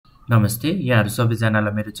नमस्ते, यहाँहरु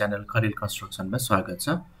सबैजनालाई मेरो च्यानल खरेल कन्स्ट्रक्सनमा स्वागत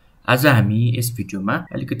छ। आज हामी यस भिडियोमा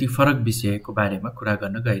अलिकति फरक विषयको बारेमा कुरा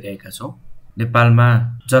गर्न गइरहेका छौं। नेपालमा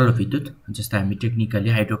जलविद्युत, जसलाई हामी टेक्निकली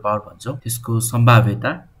हाइड्रोपावर भन्छौं, त्यसको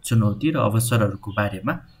सम्भाव्यता, चुनौती र अवसरहरूको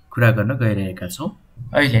बारेमा कुरा गर्न गइरहेका छौं।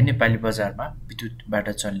 अहिले नेपाली बजारमा विद्युतबाट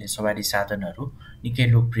चल्ने सवारी साधनहरू निकै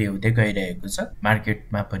लोकप्रिय हुँदै गइरहेको छ।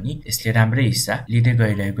 मार्केटमा पनि यसले राम्रै हिस्सा लिँदै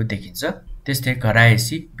गइरहेको देखिन्छ। त्यस्तै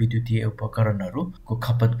घरायसी विद्युतीय उपकरणहरूको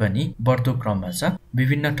खपत पनि बढ्दो क्रममा छ।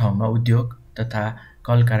 विभिन्न ठाउँमा उद्योग तथा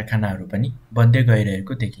कल कारखानाहरू पनि बन्दै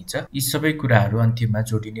गइरहेको देखिन्छ। यी सबै कुराहरू अन्तिममा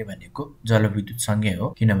जोडिने भनेको जलविद्युतसँगै हो,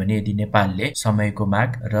 किनभने यदि नेपालले समयको माग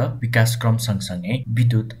र विकास क्रम सँगसँगै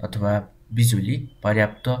विद्युत अथवा बिजुली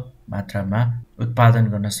पर्याप्त मात्रामा उत्पादन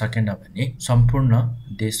गर्न सकेन भने सम्पूर्ण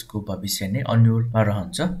देशको भविष्य नै अन्योलमा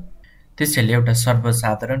रहन्छ। त्यसैले एउटा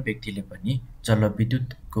सर्वसाधारण व्यक्तिले पनि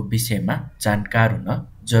जलविद्युतको विषयमा जानकार हुन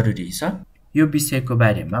जरुरी छ। यो विषयको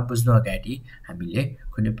बारेमा बुझ्नु अगाडि हामीले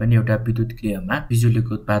कुनै पनि एउटा विद्युत गृहमा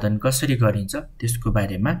बिजुलीको उत्पादन कसरी गरिन्छ त्यसको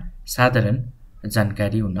बारेमा साधारण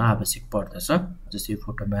जानकारी हुन आवश्यक पर्दछ। जस्तै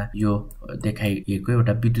फोटोमा यो देखाइएको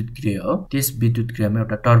एउटा विद्युत गृह हो। त्यस विद्युत गृहमा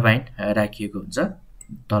एउटा टर्बाइन राखिएको हुन्छ।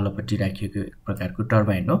 तलपट्टि राखिएको एक प्रकारको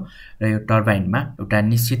टर्बाइन हो र यो टर्बाइनमा एउटा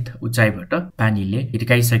निश्चित उचाइबाट पानीले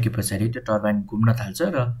हिर्काइसके पछाडि त्यो टर्बाइन घुम्न थाल्छ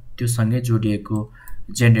र त्यो सँगै जोडिएको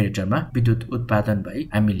जेनेरेटरमा विद्युत उत्पादन भई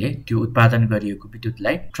हामीले त्यो उत्पादन गरिएको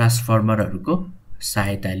विद्युतलाई ट्रान्सफर्मरहरूको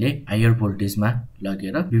सहायताले हायर भोल्टेजमा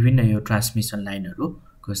लगेर विभिन्न यो ट्रान्समिसन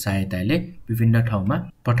लाइनहरूको सहायताले विभिन्न ठाउँमा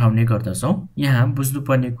पठाउने गर्दछौं। यहाँ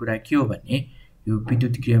बुझ्नुपर्ने कुरा के हो भने यो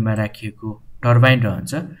विद्युत गृहमा राखिएको टर्बाइन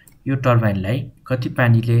रहन्छ। यो टर्बाइनलाई कति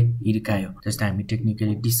पानीले हिर्कायो, जस्तै हामी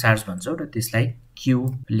टेक्निकली डिस्चार्ज भन्छौं र त्यसलाई क्यू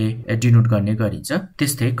ले डिनोट गर्ने गरिन्छ।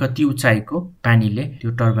 त्यस्तै कति उचाइको पानीले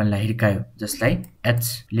त्यो टर्बाइनलाई हिर्कायो, जसलाई एच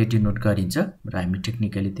ले डिनोट गरिन्छ र हामी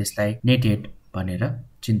टेक्निकली त्यसलाई नेट हेड भनेर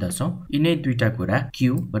चिन्दछौं। यिनै दुईटा कुरा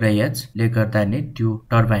क्यू र एच ले गर्दा नै त्यो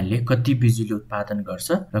टर्बाइनले कति बिजुली उत्पादन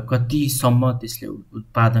गर्छ र कतिसम्म त्यसले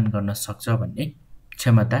उत्पादन गर्न सक्छ भन्ने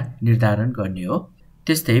क्षमता निर्धारण गर्ने हो।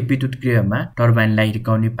 त्यस्तै विद्युत गृहमा टर्बाइनलाई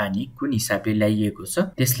हिर्काउने पानी कुन हिसाबले ल्याइएको छ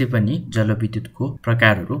त्यसले पनि जलविद्युतको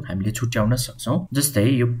प्रकारहरू हामीले छुट्याउन सक्छौं। जस्तै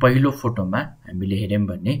यो पहिलो फोटोमा हामीले हेर्यौं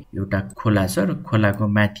भने एउटा खोला छ र खोलाको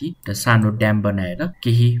माथि एउटा सानो ड्याम बनाएर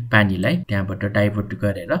केही पानीलाई त्यहाँबाट डाइभर्ट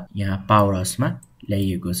गरेर यहाँ पावर हाउसमा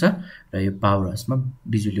ल्याइएको छ र यो पावर हाउसमा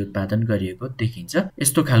बिजुली उत्पादन गरिएको देखिन्छ।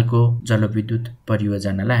 यस्तो खालको जलविद्युत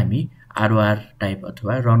परियोजनालाई हामी आरओआर टाइप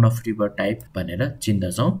अथवा रन अफ रिभर टाइप भनेर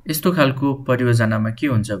चिन्दछौं। यस्तो खालको परियोजनामा के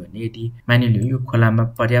हुन्छ भने यदि मानिलियौं यो खोलामा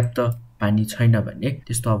पर्याप्त पानी छैन भने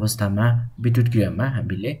त्यस्तो अवस्थामा विद्युत गृहमा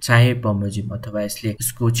हामीले चाहे बमोजिम अथवा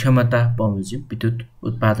यसको क्षमता बमोजिम विद्युत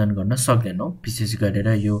उत्पादन गर्न सक्दैनौं। विशेष गरेर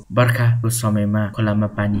यो बर्खाको समयमा खोलामा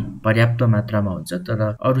पानी पर्याप्त मात्रामा हुन्छ तर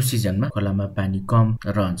अरू सिजनमा खोलामा पानी कम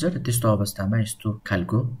रहन्छ र त्यस्तो अवस्थामा यस्तो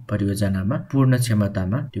खालको परियोजनामा पूर्ण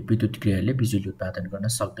क्षमतामा त्यो विद्युत गृहले बिजुली उत्पादन गर्न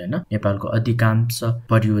सक्दैन। नेपालको अधिकांश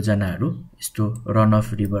परियोजनाहरू यस्तो रन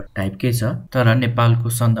अफ रिभर टाइपकै छ। तर नेपालको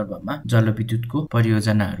सन्दर्भमा जलविद्युतको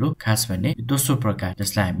परियोजनाहरू खास भने दोस्रो प्रकार,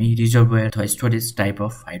 जसलाई हामी रिजर्भोयर अथवा स्टोरेज टाइप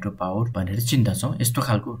अफ हाइड्रोपावर भनेर चिन्दछौं, यस्तो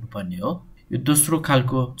खालको हुनुपर्ने हो। यो दोस्रो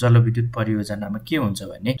खालको जलविद्युत परियोजनामा के हुन्छ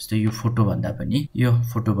भने जस्तै यो फोटो भन्दा पनि यो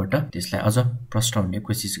फोटोबाट त्यसलाई अझ प्रष्ट हुने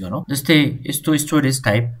कोसिस गरौं। जस्तै यस्तो स्टोरेज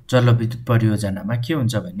टाइप जलविद्युत परियोजनामा के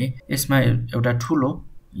हुन्छ भने यसमा एउटा ठूलो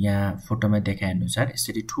यहाँ फोटोमा देखाए अनुसार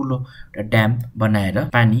यसरी ठूलो एउटा ड्याम बनाएर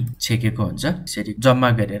पानी छेकेको हुन्छ। यसरी जम्मा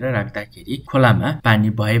गरेर राख्दाखेरि खोलामा पानी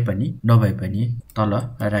भए पनि नभए पनि तल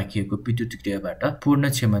राखिएको विद्युत गृहबाट पूर्ण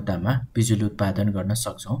क्षमतामा बिजुली उत्पादन गर्न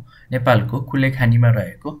सक्छौं। नेपालको कुलेखानीमा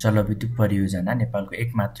रहेको जलविद्युत परियोजना नेपालको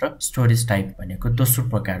एकमात्र स्टोरेज टाइप भनेको दोस्रो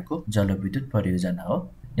प्रकारको जलविद्युत परियोजना हो।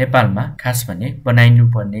 नेपालमा खास भने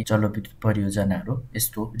बनाइनुपर्ने जलविद्युत परियोजनाहरू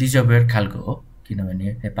यस्तो रिजर्भोयर खालको हो,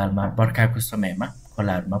 किनभने नेपालमा बर्खाको समयमा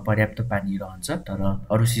खोलाहरूमा पर्याप्त पानी रहन्छ तर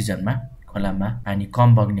अरू सिजनमा खोलामा पानी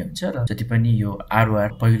कम बग्ने हुन्छ र जति पनि यो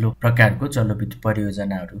आरओआर पहिलो प्रकारको जलविद्युत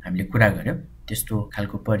परियोजनाहरू हामीले कुरा गर्यौं त्यस्तो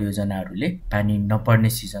खालको परियोजनाहरूले पानी नपर्ने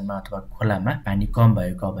सिजनमा अथवा खोलामा पानी कम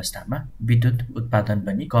भएको अवस्थामा विद्युत उत्पादन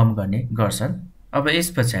पनि कम गर्ने गर्छन्। अब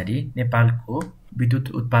यस पछाडि नेपालको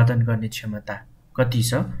विद्युत उत्पादन गर्ने क्षमता कति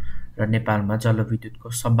छ र नेपालमा जलविद्युतको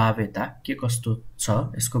सम्भाव्यता के कस्तो छ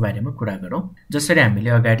यसको बारेमा कुरा गरौं। जसरी हामीले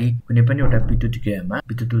अगाडि कुनै पनि एउटा विद्युत गृहमा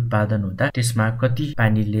विद्युत उत्पादन हुँदा त्यसमा कति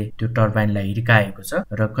पानीले त्यो टर्बाइनलाई हिर्काएको छ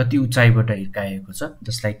र कति उचाइबाट हिर्काएको छ,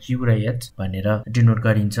 जसलाई क्यू र एच भनेर डिनोट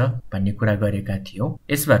गरिन्छ भन्ने कुरा गरेका थियौं।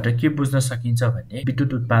 यसबाट के बुझ्न सकिन्छ भने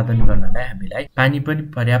विद्युत उत्पादन गर्नलाई हामीलाई पानी पनि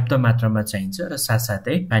पर्याप्त मात्रामा चाहिन्छ र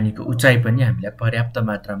साथसाथै पानीको उचाइ पनि हामीलाई पर्याप्त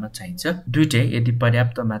मात्रामा चाहिन्छ। दुईटै यदि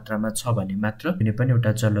पर्याप्त मात्रामा छ भने मात्र कुनै पनि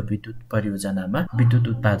एउटा जलविद्युत परियोजनामा विद्युत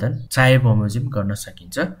उत्पादन चाहे बमोजिम गर्न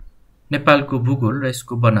सकिन्छ। नेपालको भूगोल र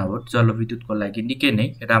यसको बनावट जलविद्युतको लागि निकै नै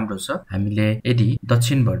राम्रो छ। हामीले यदि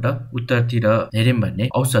दक्षिणबाट उत्तरतिर हेर्यौं भने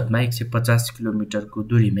औसतमा 150 किलोमिटरको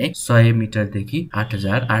दूरीमै 100 मिटरदेखि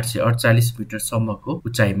 8848 मिटरसम्मको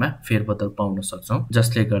उचाइमा फेरबदल पाउन सक्छौं,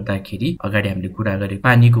 जसले गर्दाखेरि अगाडि हामीले कुरा गरेको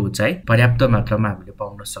पानीको उचाइ पर्याप्त मात्रामा हामीले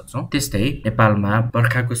पाउन सक्छौं। त्यस्तै नेपालमा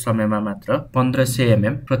बर्खाको समयमा मात्र 1500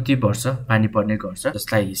 mm प्रति वर्ष पानी पर्ने गर्छ,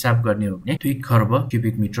 जसलाई हिसाब गर्ने हो भने 2 खर्ब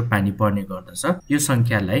क्युबिक मिटर पानी पर्ने गर्दछ। यो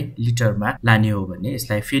संख्यालाई लिटरमा लाने हो भने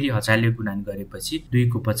यसलाई फेरि हजारले गुणन गरेपछि 2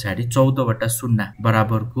 को पछाडि 14 वटा शून्य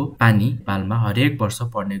बराबरको पानी नेपालमा हरेक वर्ष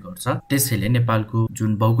पर्ने गर्छ। त्यसैले नेपालको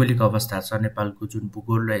जुन भौगोलिक अवस्था छ, नेपालको जुन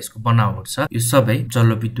भूगोल र यसको बनावट छ, यो सबै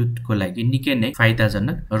जलविद्युतको लागि निकै नै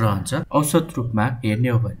फाइदाजनक रहन्छ। औसत रूपमा हेर्ने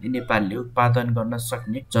हो भने नेपालले उत्पादन गर्न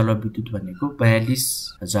सक्ने जलविद्युत भनेको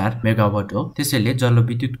 42,000 मेगावाट हो। त्यसैले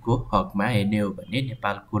जलविद्युतको हकमा हेर्ने हो भने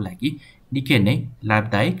नेपालको लागि निकै नै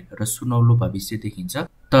लाभदायक र सुनौलो भविष्य देखिन्छ।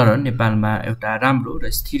 तर नेपालमा एउटा राम्रो र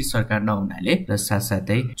स्थिर सरकार नहुनाले र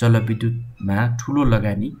साथसाथै जलविद्युतमा ठूलो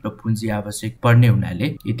लगानी र पुँजी आवश्यक पर्ने हुनाले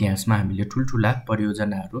इतिहासमा हामीले ठूलठूला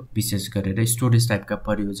परियोजनाहरू विशेष गरेर स्टोरेज टाइपका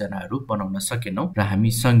परियोजनाहरू बनाउन सकेनौं र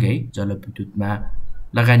हामी सँगै जलविद्युतमा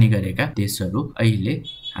लगानी गरेका देशहरू अहिले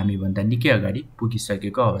हामी भन्दा निकै अगाडि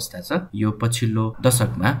पुगिसकेको अवस्था छ। यो पछिल्लो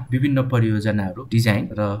दशकमा विभिन्न परियोजनाहरू डिजाइन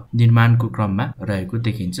र निर्माणको क्रममा रहेको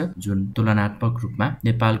देखिन्छ, जुन तुलनात्मक रूपमा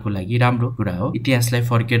नेपालको लागि राम्रो कुरा हो। इतिहासलाई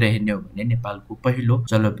फर्केर हेर्ने हो भने नेपालको पहिलो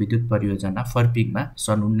जलविद्युत परियोजना फर्पिङमा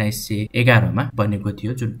सन् 1911 मा बनेको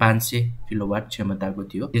थियो, जुन 500 किलोवाट क्षमताको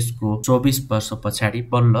थियो। त्यसको 24 वर्ष पछाडि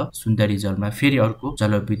बल्ल सुन्दरी जलमा फेरि अर्को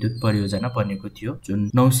जलविद्युत परियोजना बनेको थियो, जुन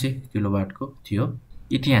 900 किलोवाटको थियो।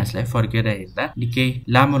 इतिहासलाई फर्केर हेर्दा निकै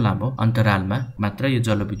लामो अन्तरालमा मात्र यो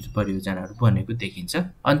जलविद्युत परियोजनाहरू बनेको देखिन्छ।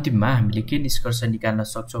 अन्तिममा हामीले के निष्कर्ष निकाल्न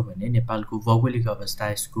सक्छौं भने नेपालको भौगोलिक अवस्था,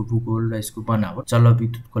 यसको भूगोल र यसको बनावट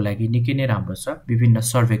जलविद्युतको लागि निकै नै राम्रो छ। विभिन्न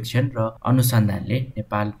सर्वेक्षण र अनुसन्धानले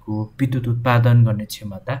नेपालको विद्युत उत्पादन गर्ने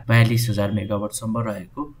क्षमता 42,000 मेगावाटसम्म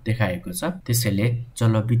रहेको देखाएको छ। त्यसैले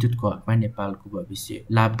जलविद्युतको हकमा नेपालको भविष्य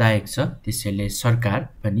लाभदायक छ। त्यसैले सरकार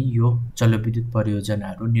पनि यो जलविद्युत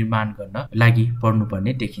परियोजनाहरू निर्माण गर्न लागि पर्नुपर्ने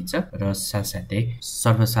देखिन्छ र साथसाथै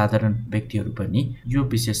सर्वसाधारण व्यक्तिहरू पनि यो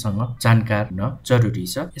विषयसँग जानकार हुन जरुरी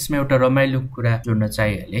छ। यसमा एउटा रमाइलो कुरा जोड्न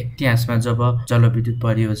चाहिहाले, इतिहासमा जब जलविद्युत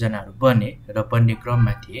परियोजनाहरू बने र बन्ने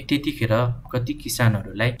क्रममा थिए, त्यतिखेर कति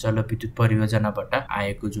किसानहरूलाई जलविद्युत परियोजनाबाट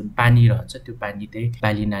आएको जुन पानी रहन्छ त्यो पानी चाहिँ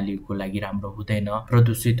बाली नालीको लागि राम्रो हुँदैन,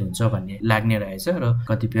 प्रदूषित हुन्छ भन्ने लाग्ने रहेछ र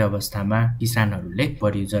कतिपय अवस्थामा किसानहरूले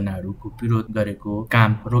परियोजनाहरूको विरोध गरेको,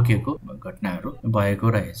 काम रोकेको घटनाहरू भएको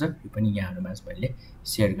रहेछ। यो पनि यहाँहरुमा मैले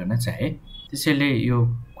शेयर गर्न चाहे। त्यसैले यो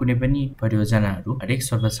कुनै पनि परियोजनाहरू हरेक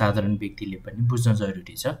सर्वसाधारण व्यक्तिले पनि बुझ्न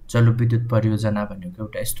जरुरी छ। जलविद्युत परियोजना भनेको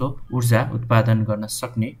एउटा यस्तो ऊर्जा उत्पादन गर्न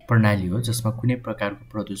सक्ने प्रणाली हो जसमा कुनै प्रकारको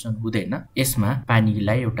प्रदूषण हुँदैन। यसमा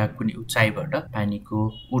पानीलाई एउटा कुनै उचाइबाट पानीको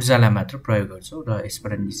ऊर्जालाई मात्र प्रयोग गर्छौं र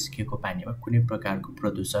यसबाट निस्केको पानीमा कुनै प्रकारको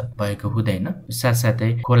प्रदूषण भएको हुँदैन।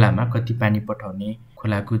 साथसाथै खोलामा कति पानी पठाउने,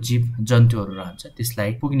 खोलाको जीव जन्तुहरू रहन्छ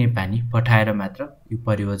त्यसलाई पुग्ने पानी पठाएर मात्र यो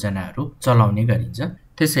परियोजनाहरू चलाउने गरिन्छ।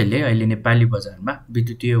 त्यसैले अहिले नेपाली बजारमा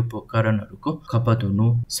विद्युतीय उपकरणहरूको खपत हुनु,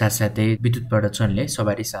 साथसाथै विद्युतबाट चल्ने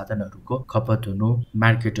सवारी साधनहरूको खपत हुनु,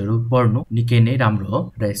 मार्केटहरू बढ्नु निकै नै राम्रो हो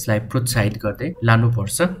र यसलाई प्रोत्साहित गर्दै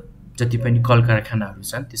लानुपर्छ। जति पनि कल कारखानाहरू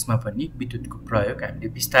छन् त्यसमा पनि विद्युतको प्रयोग हामीले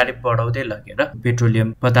बिस्तारै बढाउँदै लगेर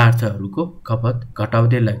पेट्रोलियम पदार्थहरूको खपत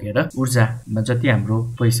घटाउँदै लगेर ऊर्जामा जति हाम्रो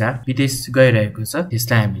पैसा विदेश गइरहेको छ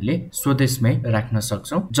त्यसलाई हामीले स्वदेशमै राख्न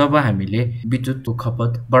सक्छौं। जब हामीले विद्युतको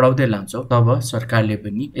खपत बढाउँदै लान्छौं तब सरकारले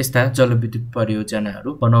पनि यस्ता जलविद्युत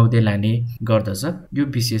परियोजनाहरू बनाउँदै लाने गर्दछ। यो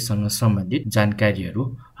विषयसँग सम्बन्धित जानकारीहरू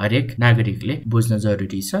हरेक नागरिकले बुझ्न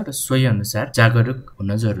जरुरी छ र सोही अनुसार जागरुक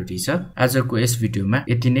हुन जरुरी छ। आजको यस भिडियोमा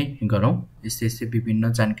यति नै गरौं। यस्तै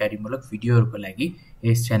विभिन्न जानकारीमूलक भिडियोहरूको लागि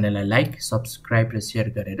यस च्यानललाई लाइक, सब्स्क्राइब र शेयर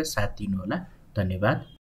गरेर साथ दिनुहोला। धन्यवाद।